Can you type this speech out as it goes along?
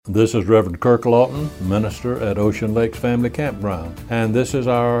This is Reverend Kirk Lawton, minister at Ocean Lakes Family Campground, and this is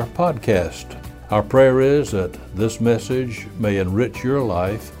our podcast. Our prayer is that this message may enrich your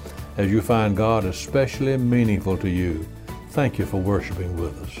life as you find God especially meaningful to you. Thank you for worshiping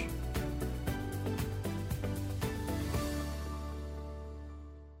with us.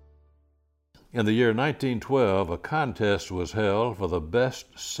 In the year 1912, a contest was held for the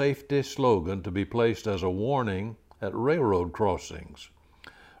best safety slogan to be placed as a warning at railroad crossings.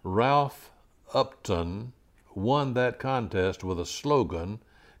 Ralph Upton won that contest with a slogan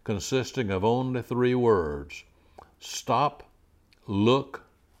consisting of only 3 words: stop, look,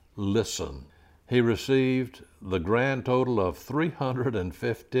 listen. He received the grand total of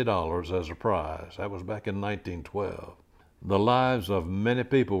 $350 as a prize. That was back in 1912. The lives of many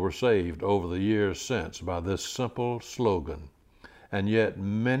people were saved over the years since by this simple slogan, and yet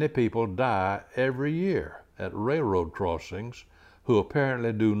many people die every year at railroad crossings who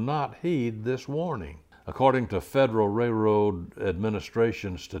apparently do not heed this warning. According to Federal Railroad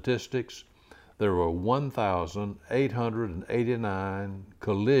Administration statistics, there were 1,889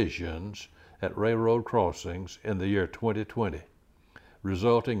 collisions at railroad crossings in the year 2020,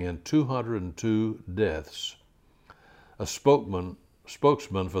 resulting in 202 deaths. A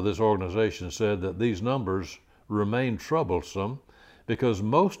spokesman for this organization said that these numbers remain troublesome because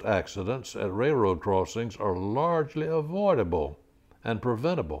most accidents at railroad crossings are largely avoidable and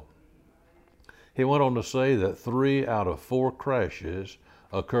preventable. He went on to say that 3 out of 4 crashes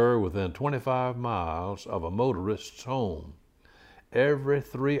occur within 25 miles of a motorist's home. Every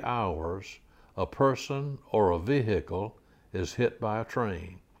 3 hours, a person or a vehicle is hit by a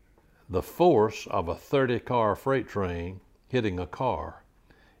train. The force of a 30-car freight train hitting a car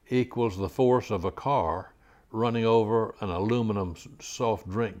equals the force of a car running over an aluminum soft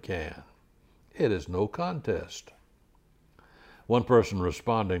drink can. It is no contest. One person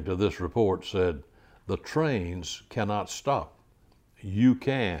responding to this report said, "The trains cannot stop. You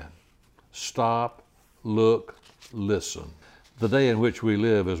can. Stop, look, listen." The day in which we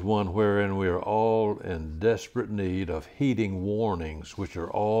live is one wherein we are all in desperate need of heeding warnings which are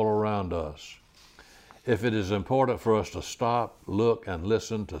all around us. If it is important for us to stop, look, and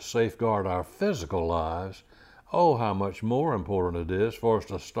listen to safeguard our physical lives, oh, how much more important it is for us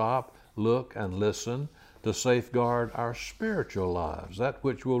to stop, look, and listen to safeguard our spiritual lives, that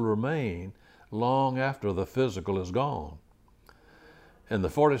which will remain long after the physical is gone. In the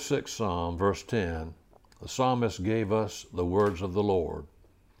 46th Psalm, verse 10, the psalmist gave us the words of the Lord: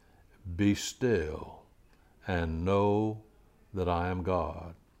 "Be still and know that I am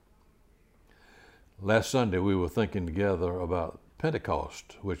God." Last Sunday we were thinking together about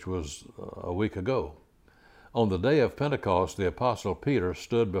Pentecost, which was a week ago. On the day of Pentecost, the Apostle Peter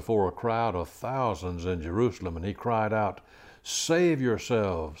stood before a crowd of thousands in Jerusalem, and he cried out, "Save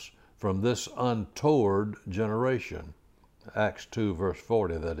yourselves from this untoward generation." Acts 2, verse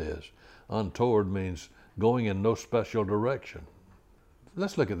 40, that is. Untoward means going in no special direction.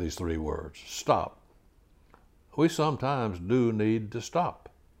 Let's look at these 3 words. Stop. We sometimes do need to stop.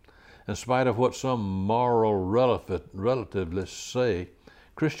 In spite of what some moral relativists say,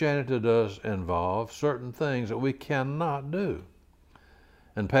 Christianity does involve certain things that we cannot do.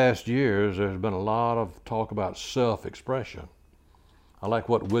 In past years, there's been a lot of talk about self-expression. I like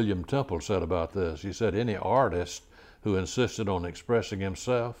what William Temple said about this. He said any artist who insisted on expressing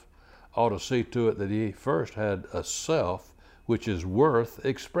himself ought to see to it that he first had a self which is worth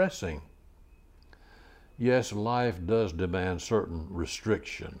expressing. Yes, life does demand certain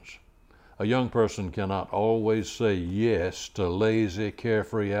restrictions. A young person cannot always say yes to lazy,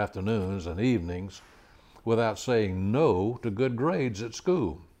 carefree afternoons and evenings without saying no to good grades at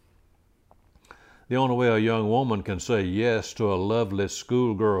school. The only way a young woman can say yes to a lovely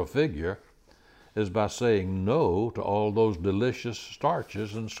schoolgirl figure is by saying no to all those delicious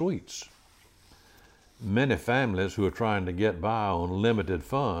starches and sweets. Many families who are trying to get by on limited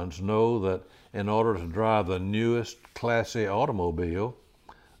funds know that in order to drive the newest classy automobile,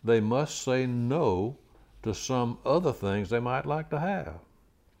 they must say no to some other things they might like to have.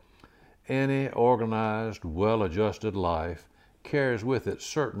 Any organized, well-adjusted life carries with it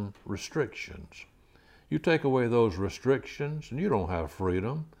certain restrictions. You take away those restrictions and you don't have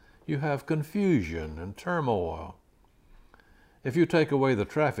freedom. You have confusion and turmoil. If you take away the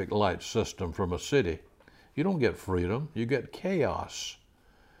traffic light system from a city, you don't get freedom, you get chaos.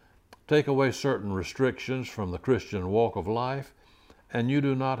 Take away certain restrictions from the Christian walk of life, and you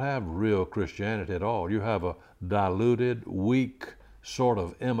do not have real Christianity at all. You have a diluted, weak sort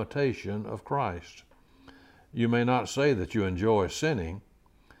of imitation of Christ. You may not say that you enjoy sinning,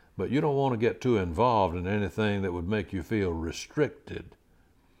 but you don't want to get too involved in anything that would make you feel restricted.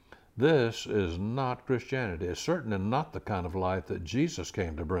 This is not Christianity. It's certainly not the kind of life that Jesus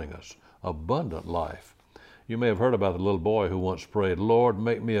came to bring us, abundant life. You may have heard about the little boy who once prayed, "Lord,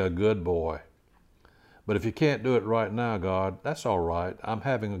 make me a good boy." But if you can't do it right now, God, that's all right. I'm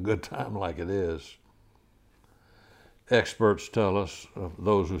having a good time like it is. Experts tell us,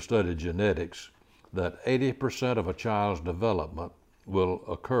 those who study genetics, that 80% of a child's development will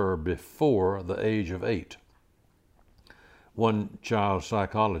occur before the age of 8. One child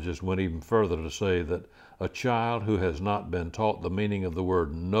psychologist went even further to say that a child who has not been taught the meaning of the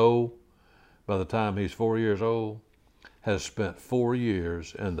word no by the time he's 4 years old has spent 4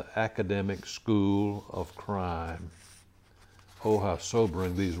 years in the academic school of crime. Oh, how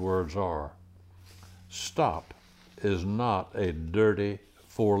sobering these words are. Stop is not a dirty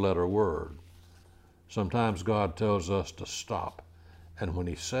 4-letter word. Sometimes God tells us to stop, and when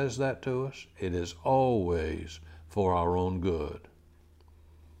he says that to us, it is always for our own good.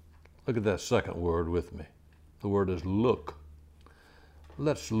 Look at that second word with me. The word is look.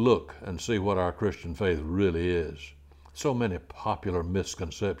 Let's look and see what our Christian faith really is. So many popular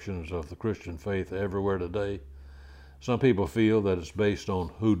misconceptions of the Christian faith everywhere today. Some people feel that it's based on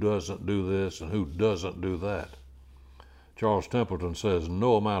who doesn't do this and who doesn't do that. Charles Templeton says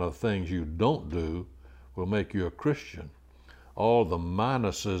no amount of things you don't do will make you a Christian. All the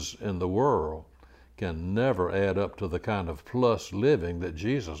minuses in the world can never add up to the kind of plus living that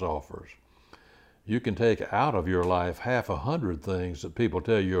Jesus offers. You can take out of your life 100 things that people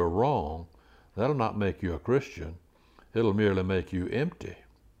tell you are wrong. That'll not make you a Christian. It'll merely make you empty.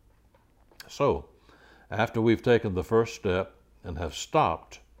 So, after we've taken the first step and have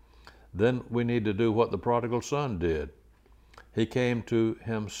stopped, then we need to do what the prodigal son did. He came to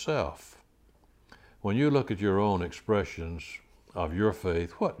himself. When you look at your own expressions of your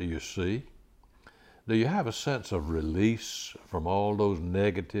faith, what do you see? Do you have a sense of release from all those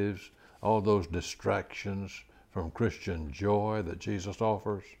negatives, all those distractions from Christian joy that Jesus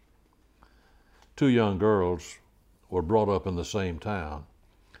offers? 2 young girls were brought up in the same town.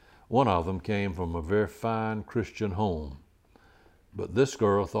 One of them came from a very fine Christian home, but this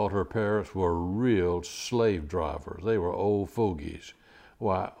girl thought her parents were real slave drivers. They were old fogies.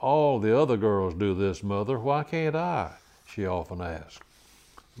 "Why, all the other girls do this, Mother. Why can't I?" she often asked.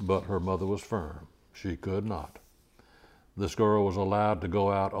 But her mother was firm. She could not. This girl was allowed to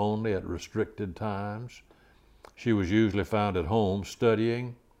go out only at restricted times. She was usually found at home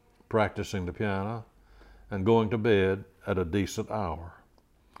studying, practicing the piano, and going to bed at a decent hour.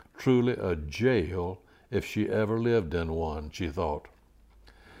 Truly a jail if she ever lived in one, she thought.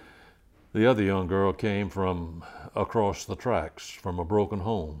 The other young girl came from across the tracks, from a broken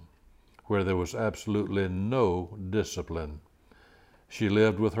home, where there was absolutely no discipline. She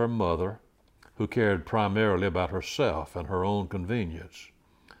lived with her mother, who cared primarily about herself and her own convenience.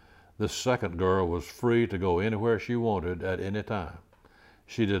 This second girl was free to go anywhere she wanted at any time.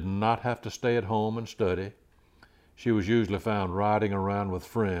 She did not have to stay at home and study. She was usually found riding around with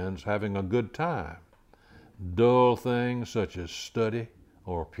friends, having a good time. Dull things such as study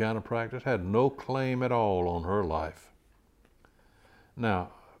or piano practice had no claim at all on her life.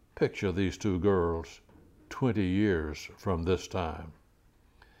 Now, picture these 2 girls 20 years from this time.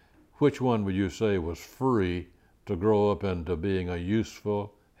 Which one would you say was free to grow up into being a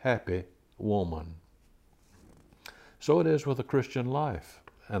useful, happy woman? So it is with the Christian life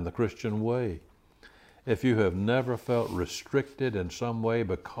and the Christian way. If you have never felt restricted in some way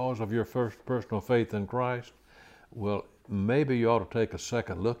because of your first personal faith in Christ, well, maybe you ought to take a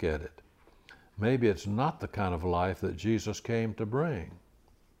second look at it. Maybe it's not the kind of life that Jesus came to bring.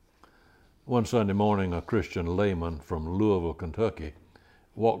 One Sunday morning, a Christian layman from Louisville, Kentucky,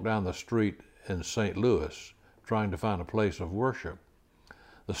 walked down the street in St. Louis trying to find a place of worship.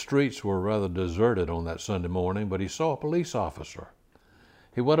 The streets were rather deserted on that Sunday morning, but he saw a police officer.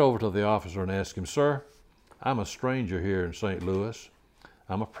 He went over to the officer and asked him, "Sir, I'm a stranger here in St. Louis.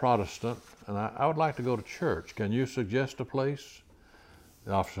 I'm a Protestant, and I would like to go to church. Can you suggest a place?"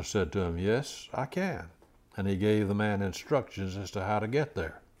 The officer said to him, "Yes, I can." And he gave the man instructions as to how to get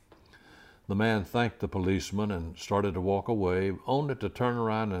there. The man thanked the policeman and started to walk away, only to turn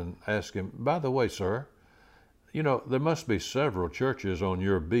around and ask him, "By the way, sir, you know, there must be several churches on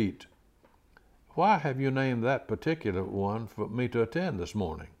your beat. Why have you named that particular one for me to attend this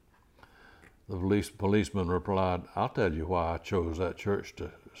morning?" The policeman replied, "I'll tell you why I chose that church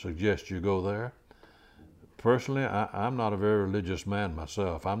to suggest you go there. Personally, I'm not a very religious man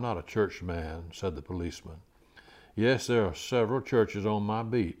myself. I'm not a church man," said the policeman. "Yes, there are several churches on my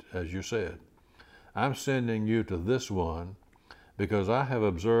beat, as you said. I'm sending you to this one because I have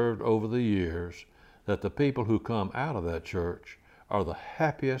observed over the years that the people who come out of that church are the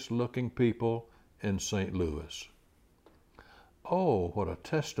happiest looking people in St. Louis. Oh, what a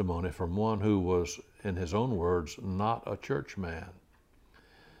testimony from one who was, in his own words, not a church man.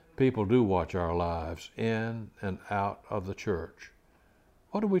 People do watch our lives in and out of the church.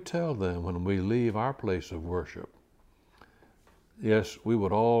 What do we tell them when we leave our place of worship? Yes, we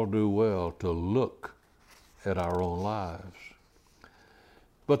would all do well to look at our own lives.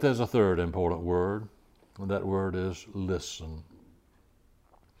 But there's a third important word, and that word is listen.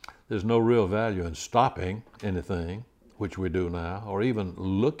 There's no real value in stopping anything, which we do now, or even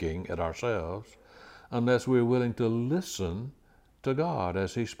looking at ourselves, unless we're willing to listen to God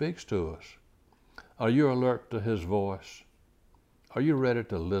as He speaks to us. Are you alert to His voice? Are you ready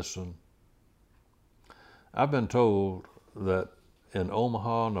to listen? I've been told that in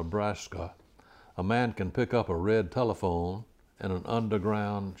Omaha, Nebraska, a man can pick up a red telephone in an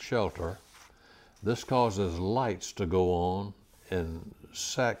underground shelter. This causes lights to go on in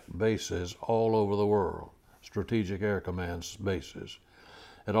SAC bases all over the world, Strategic Air Command bases.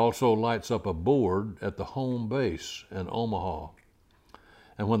 It also lights up a board at the home base in Omaha.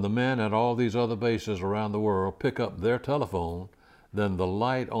 And when the men at all these other bases around the world pick up their telephone, then the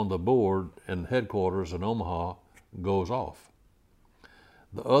light on the board in headquarters in Omaha goes off.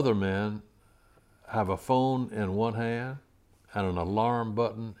 The other men have a phone in one hand and an alarm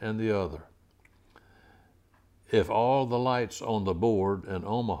button in the other. If all the lights on the board in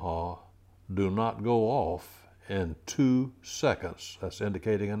Omaha do not go off in 2 seconds, that's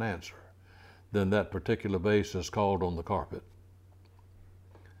indicating an answer, then that particular base is called on the carpet.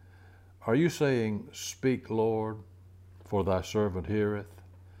 Are you saying, "Speak, Lord, for thy servant heareth"?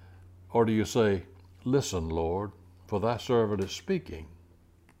 Or do you say, "Listen, Lord, for thy servant is speaking"?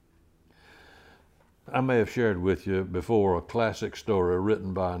 I may have shared with you before a classic story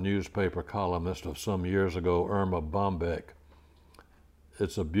written by a newspaper columnist of some years ago, Erma Bombeck.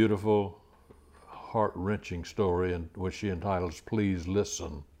 It's a beautiful, heart-wrenching story in which she entitles "Please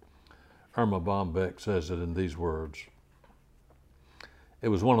Listen." Erma Bombeck says it in these words: "It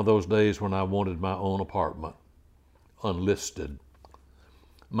was one of those days when I wanted my own apartment, unlisted.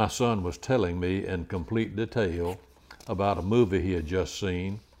 My son was telling me in complete detail about a movie he had just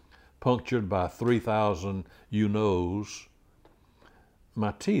seen, punctured by 3,000 you-knows.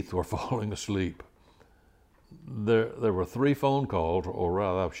 My teeth were falling asleep. There were 3 phone calls, or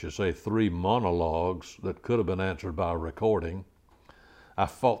rather I should say 3 monologues that could have been answered by a recording. I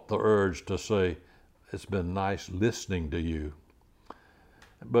fought the urge to say, 'It's been nice listening to you.'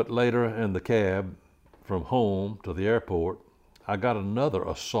 But later in the cab from home to the airport, I got another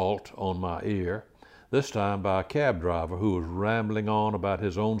assault on my ear, this time by a cab driver who was rambling on about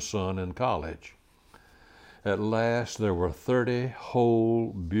his own son in college. At last, there were 30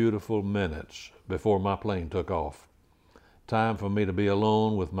 whole, beautiful minutes before my plane took off. Time for me to be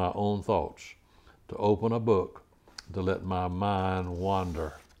alone with my own thoughts, to open a book, to let my mind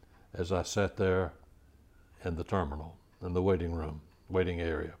wander as I sat there in the terminal, in the waiting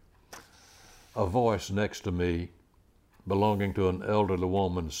area. A voice next to me, belonging to an elderly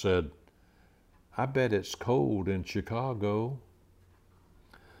woman, said, 'I bet it's cold in Chicago.'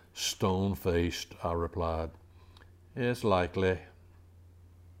 Stone-faced, I replied, 'It's likely.'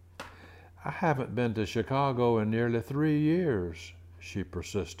 'I haven't been to Chicago in nearly 3 years,' she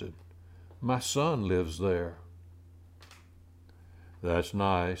persisted. 'My son lives there.' 'That's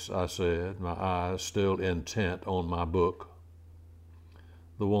nice,' I said, my eyes still intent on my book.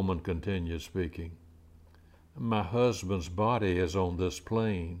 The woman continued speaking. 'My husband's body is on this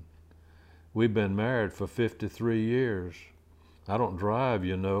plane. We've been married for 53 years. I don't drive,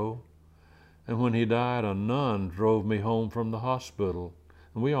 you know. And when he died, a nun drove me home from the hospital,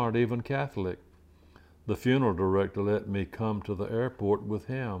 and we aren't even Catholic. The funeral director let me come to the airport with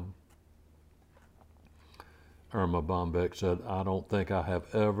him.' Erma Bombeck said, 'I don't think I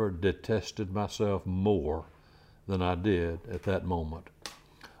have ever detested myself more than I did at that moment.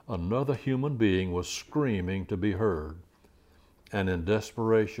 Another human being was screaming to be heard, and in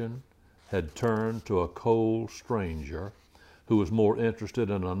desperation had turned to a cold stranger who was more interested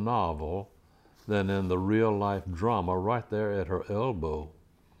in a novel than in the real-life drama right there at her elbow.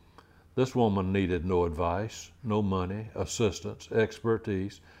 This woman needed no advice, no money, assistance,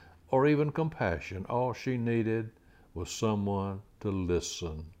 expertise, or even compassion. All she needed was someone to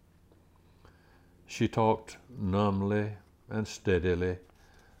listen. She talked numbly and steadily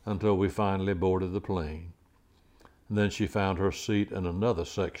until we finally boarded the plane. And then she found her seat in another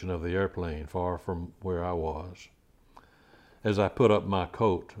section of the airplane, far from where I was. As I put up my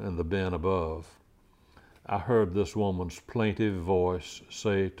coat in the bin above, I heard this woman's plaintive voice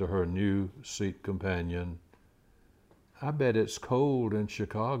say to her new seat companion, I bet it's cold in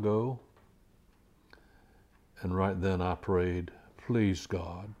Chicago. And right then I prayed, please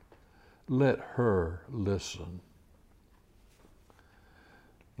God, let her listen.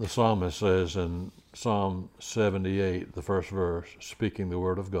 The psalmist says in Psalm 78, the first verse, speaking the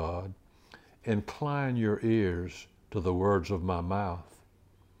word of God, incline your ears to the words of my mouth.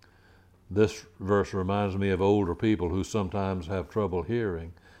 This verse reminds me of older people who sometimes have trouble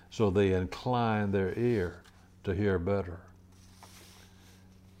hearing, so they incline their ear to hear better.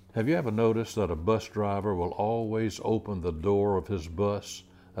 Have you ever noticed that a bus driver will always open the door of his bus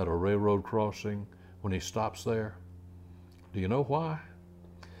at a railroad crossing when he stops there? Do you know why?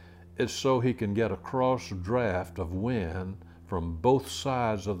 It's so he can get a cross draft of wind from both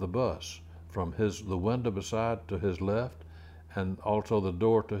sides of the bus, from the window beside to his left and also the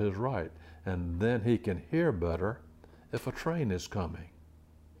door to his right. And then he can hear better if a train is coming.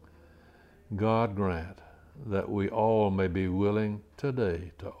 God grant that we all may be willing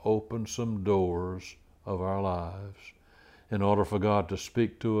today to open some doors of our lives in order for God to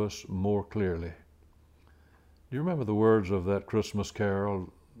speak to us more clearly. Do you remember the words of that Christmas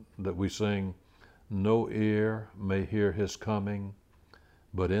carol that we sing? No ear may hear his coming,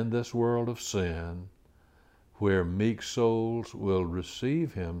 but in this world of sin, where meek souls will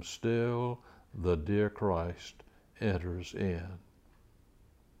receive him still, the dear Christ enters in.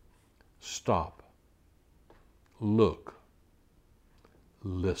 Stop. Look.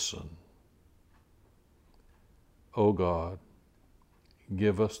 Listen. O God,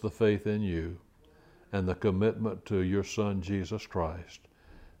 give us the faith in you and the commitment to your Son, Jesus Christ,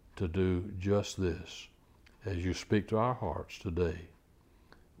 to do just this as you speak to our hearts today.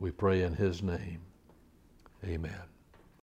 We pray in his name. Amen.